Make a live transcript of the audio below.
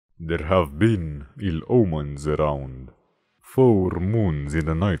There have been ill omens around. 4 moons in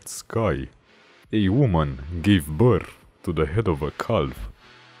the night sky. A woman gave birth to the head of a calf.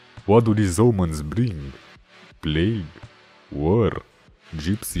 What do these omens bring? Plague? War?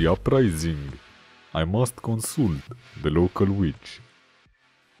 Gypsy uprising? I must consult the local witch.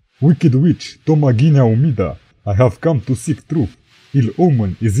 Wicked witch, Tomagina Umida, I have come to seek truth. Ill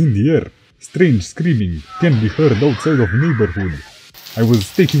omen is in the air. Strange screaming can be heard outside of neighborhood. I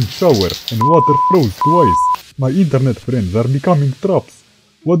was taking shower and water froze to ice. My internet friends are becoming traps.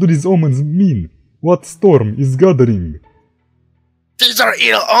 What do these omens mean? What storm is gathering? These are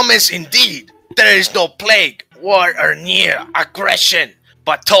ill omens indeed. There is no plague, war or near aggression,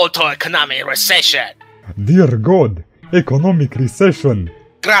 but total economic recession. Dear God, economic recession.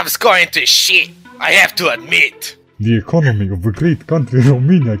 Graph's going to shit, I have to admit. The economy of a great country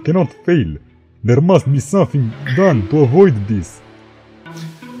Romania cannot fail. There must be something done to avoid this.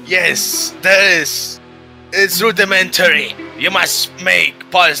 Yes, there is. It's rudimentary. You must make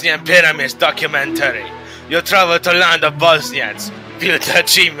Bosnian Pyramids documentary. You travel to land of Bosnians, view the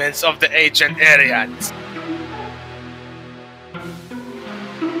achievements of the ancient Aryans.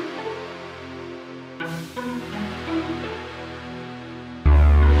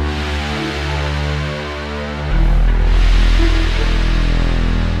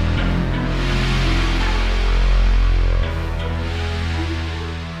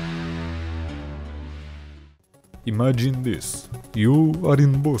 Imagine this. You are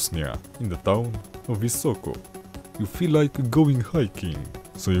in Bosnia, in the town of Visoko. You feel like going hiking,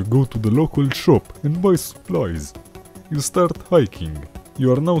 so you go to the local shop and buy supplies. You start hiking.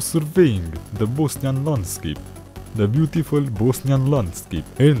 You are now surveying the Bosnian landscape, the beautiful Bosnian landscape,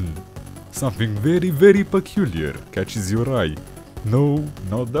 and something very peculiar catches your eye. No,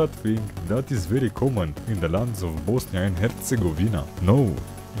 not that thing. That is very common in the lands of Bosnia and Herzegovina. No,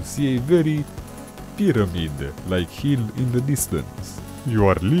 you see a very pyramid-like hill in the distance. You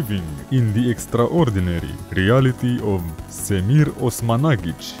are living in the extraordinary reality of Semir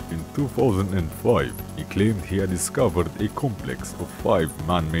Osmanagic. In 2005, he claimed he had discovered a complex of 5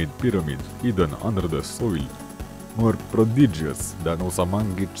 man-made pyramids hidden under the soil. More prodigious than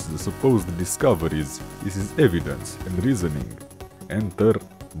Osmanagic's supposed discoveries is his evidence and reasoning. Enter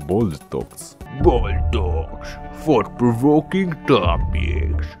Bold Talks. Bold Talks. Thought-provoking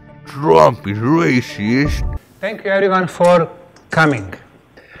topics. Trump is racist. Thank you everyone for coming.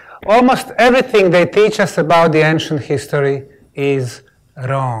 Almost everything they teach us about the ancient history is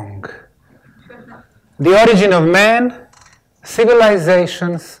wrong. The origin of man,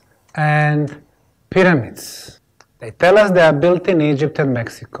 civilizations, and pyramids. They tell us they are built in Egypt and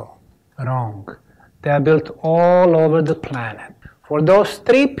Mexico. Wrong. They are built all over the planet. For those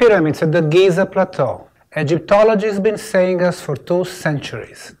 3 pyramids at the Giza Plateau, Egyptology has been saying us for 2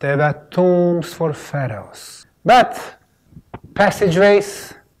 centuries. They were tombs for pharaohs. But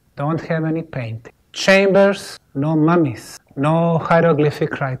passageways don't have any painting. Chambers, no mummies. No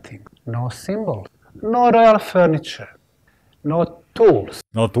hieroglyphic writing. No symbols. No royal furniture. No tools.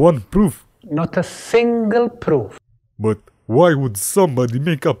 Not one proof. Not a single proof. But why would somebody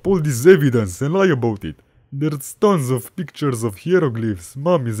make up all this evidence and lie about it? There's tons of pictures of hieroglyphs,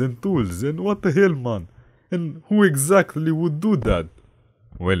 mummies and tools, and what the hell, man? And who exactly would do that?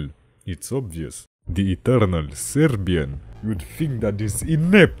 Well, it's obvious. The eternal Serbian. You'd think that these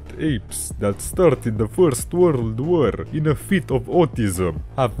inept apes that started the First World War in a fit of autism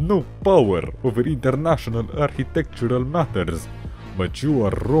have no power over international architectural matters. But you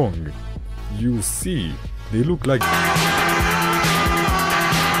are wrong. You see, they look like...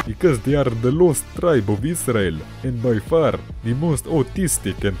 because they are the lost tribe of Israel, and by far the most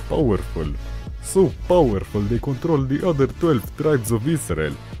autistic and powerful. So powerful they control the other 12 tribes of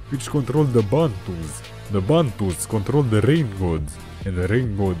Israel, which control the Bantus. The Bantus control the rain gods, and the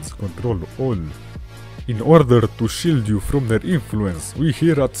rain gods control all. In order to shield you from their influence, we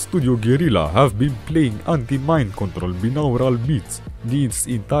here at Studio Gherila have been playing anti-mind control binaural beats this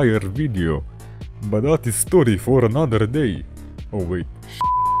entire video. But that is story for another day. Oh wait,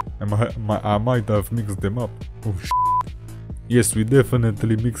 I might have mixed them up. Oh shit. Yes, we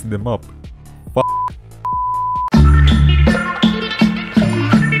definitely mixed them up.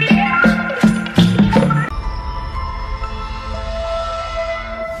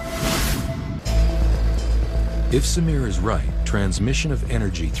 If Semir is right, transmission of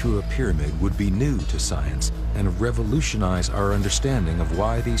energy through a pyramid would be new to science and revolutionize our understanding of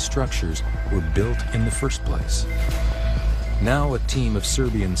why these structures were built in the first place. Now a team of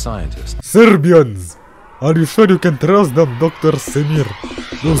Serbian scientists. Serbians! Are you sure you can trust them, Dr. Semir?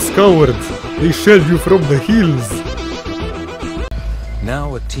 Those cowards, they shelled you from the hills.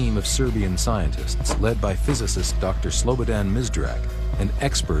 Now a team of Serbian scientists, led by physicist Dr. Slobodan Mizdrac, an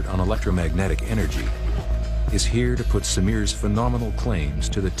expert on electromagnetic energy, is here to put Samir's phenomenal claims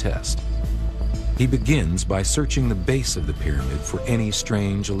to the test. He begins by searching the base of the pyramid for any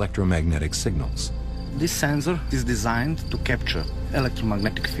strange electromagnetic signals. This sensor is designed to capture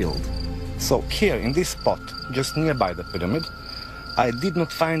electromagnetic field. So here in this spot, just nearby the pyramid, I did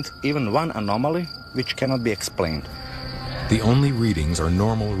not find even one anomaly which cannot be explained. The only readings are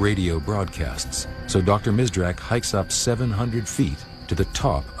normal radio broadcasts, so Dr. Mizdrac hikes up 700 feet to the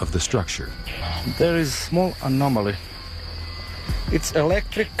top of the structure. There is small anomaly. It's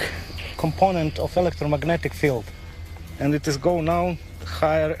electric component of electromagnetic field, and it is going now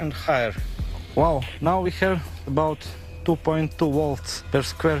higher and higher. Wow, now we have about 2.2 volts per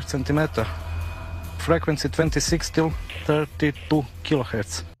square centimeter. Frequency 26 till 32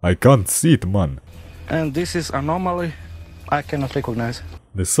 kilohertz. I can't see it, man. And this is anomaly I cannot recognize.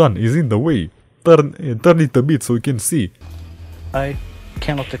 The sun is in the way. Turn it a bit so you can see. I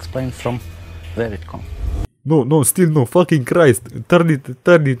cannot explain from where it comes. No, still no. Fucking Christ.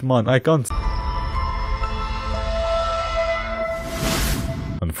 Turn it, man. I can't.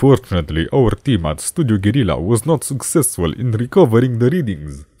 Unfortunately, our team at Studio Gherila was not successful in recovering the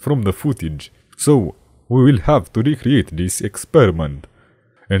readings from the footage. So, we will have to recreate this experiment.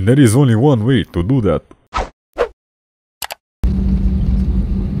 And there is only one way to do that.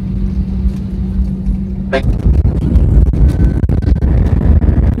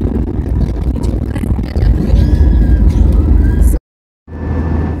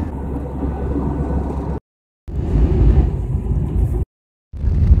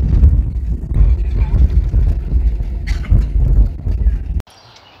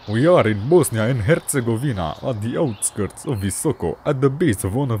 We are in Bosnia and Herzegovina, at the outskirts of Visoko, at the base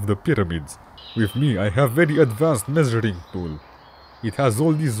of one of the pyramids. With me I have very advanced measuring tool. It has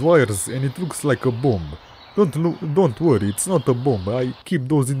all these wires and it looks like a bomb. Don't worry, it's not a bomb, I keep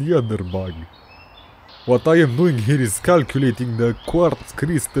those in the other bag. What I am doing here is calculating the quartz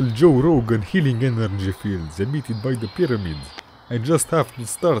crystal Joe Rogan healing energy fields emitted by the pyramids. I just have to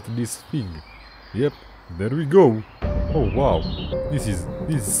start this thing. Yep, there we go. Oh wow, this is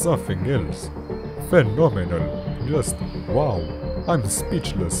something else. Phenomenal. Just wow. I'm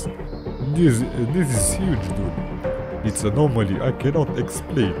speechless. This is huge, dude. It's an anomaly I cannot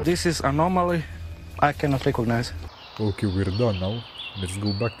explain. This is anomaly I cannot recognize. Okay, we're done now. Let's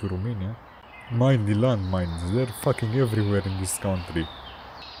go back to Romania. Mind the landmines, they're fucking everywhere in this country.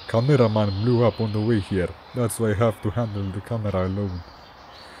 Cameraman blew up on the way here. That's why I have to handle the camera alone.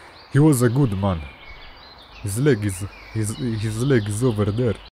 He was a good man. His leg is over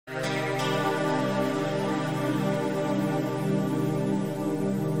there.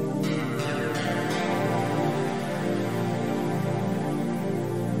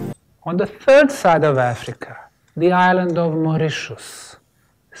 On the third side of Africa, the island of Mauritius,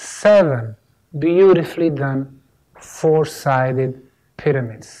 7 beautifully done 4-sided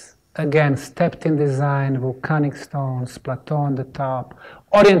pyramids. Again, stepped in design, volcanic stones, plateau on the top,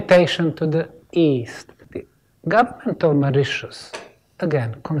 orientation to the east. The government of Mauritius,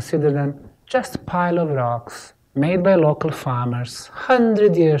 again, considered them just pile of rocks made by local farmers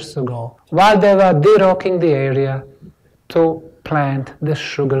 100 years ago, while they were de-rocking the area to plant the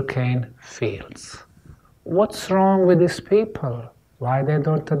sugarcane fields. What's wrong with these people? Why they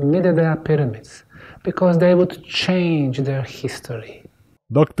don't admit that they are pyramids? Because they would change their history.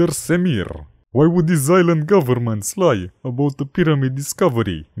 Dr. Semir, why would these island governments lie about the pyramid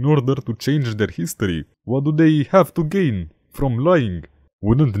discovery in order to change their history? What do they have to gain from lying?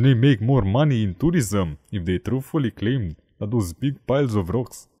 Wouldn't they make more money in tourism if they truthfully claimed that those big piles of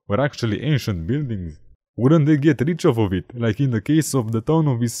rocks were actually ancient buildings? Wouldn't they get rich off of it, like in the case of the town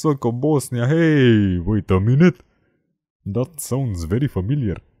of Visoko, Bosnia? Hey, wait a minute. That sounds very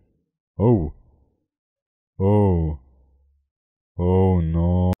familiar. Oh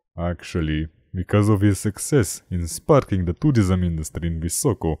no. Actually, because of his success in sparking the tourism industry in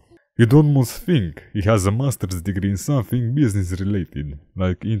Visoko, you'd almost think he has a master's degree in something business related,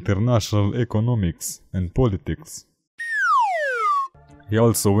 like international economics and politics. He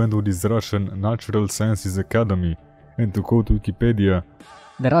also went to this Russian Natural Sciences Academy, and to quote Wikipedia,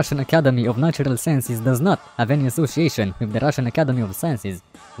 the Russian Academy of Natural Sciences does not have any association with the Russian Academy of Sciences,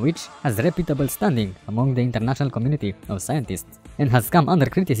 which has reputable standing among the international community of scientists, and has come under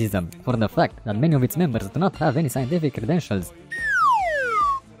criticism for the fact that many of its members do not have any scientific credentials.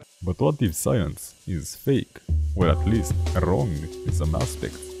 But what if science is fake, or at least wrong in some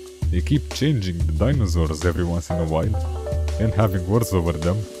aspects? They keep changing the dinosaurs every once in a while, and having wars over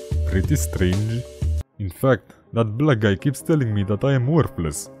them. Pretty strange. In fact, That black guy keeps telling me that I am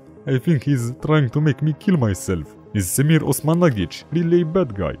worthless. I think he's trying to make me kill myself. Is Semir Osmanagic really a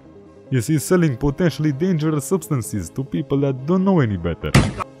bad guy? Is he selling potentially dangerous substances to people that don't know any better?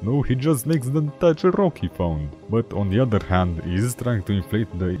 No, he just makes them touch a rock he found. But on the other hand, he is trying to inflate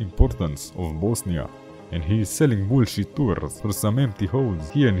the importance of Bosnia. And he is selling bullshit tours for some empty holes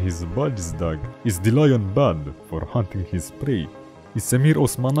he and his buddies dug. Is the lion bad for hunting his prey? Is Semir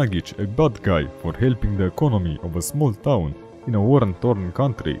Osmanagic a bad guy for helping the economy of a small town in a war-torn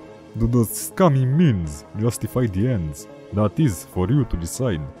country? Do those scummy means justify the ends? That is for you to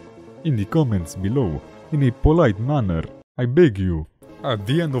decide. In the comments below, in a polite manner, I beg you. At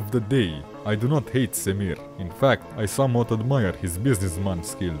the end of the day, I do not hate Semir. In fact, I somewhat admire his businessman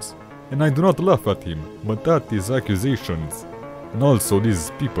skills. And I do not laugh at him, but at his accusations. And also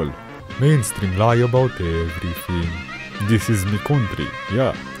these people. Mainstream lie about everything. This is my country.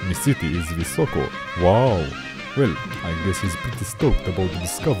 Yeah, my city is Visoko. Wow. Well, I guess he's pretty stoked about the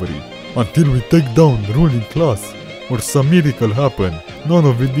discovery. Until we take down the ruling class, or some miracle happen, none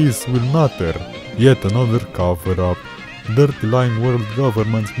of this will matter. Yet another cover-up. Dirty lying world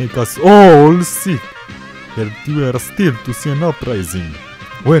governments make us all sick. Yet we are still to see an uprising.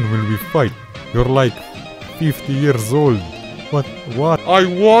 When will we fight? You're like 50 years old. What? I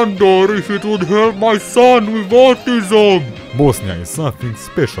wonder if it would help my son with autism! Bosnia is something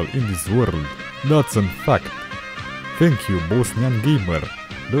special in this world. That's a fact. Thank you, Bosnian gamer.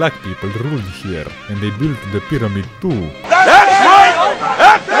 Black people ruled here, and they built the pyramid too. That's right!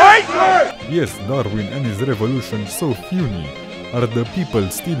 That's right! Yes, Darwin and his revolution so puny. Are the people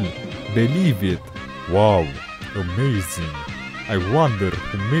still believe it? Wow, amazing. I wonder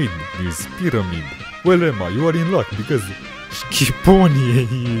who made this pyramid. Well, Emma, you are in luck because Schiponi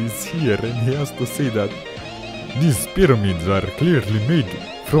is here and he has to say that these pyramids are clearly made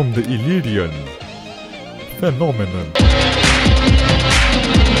from the Illyrians. Phenomenal.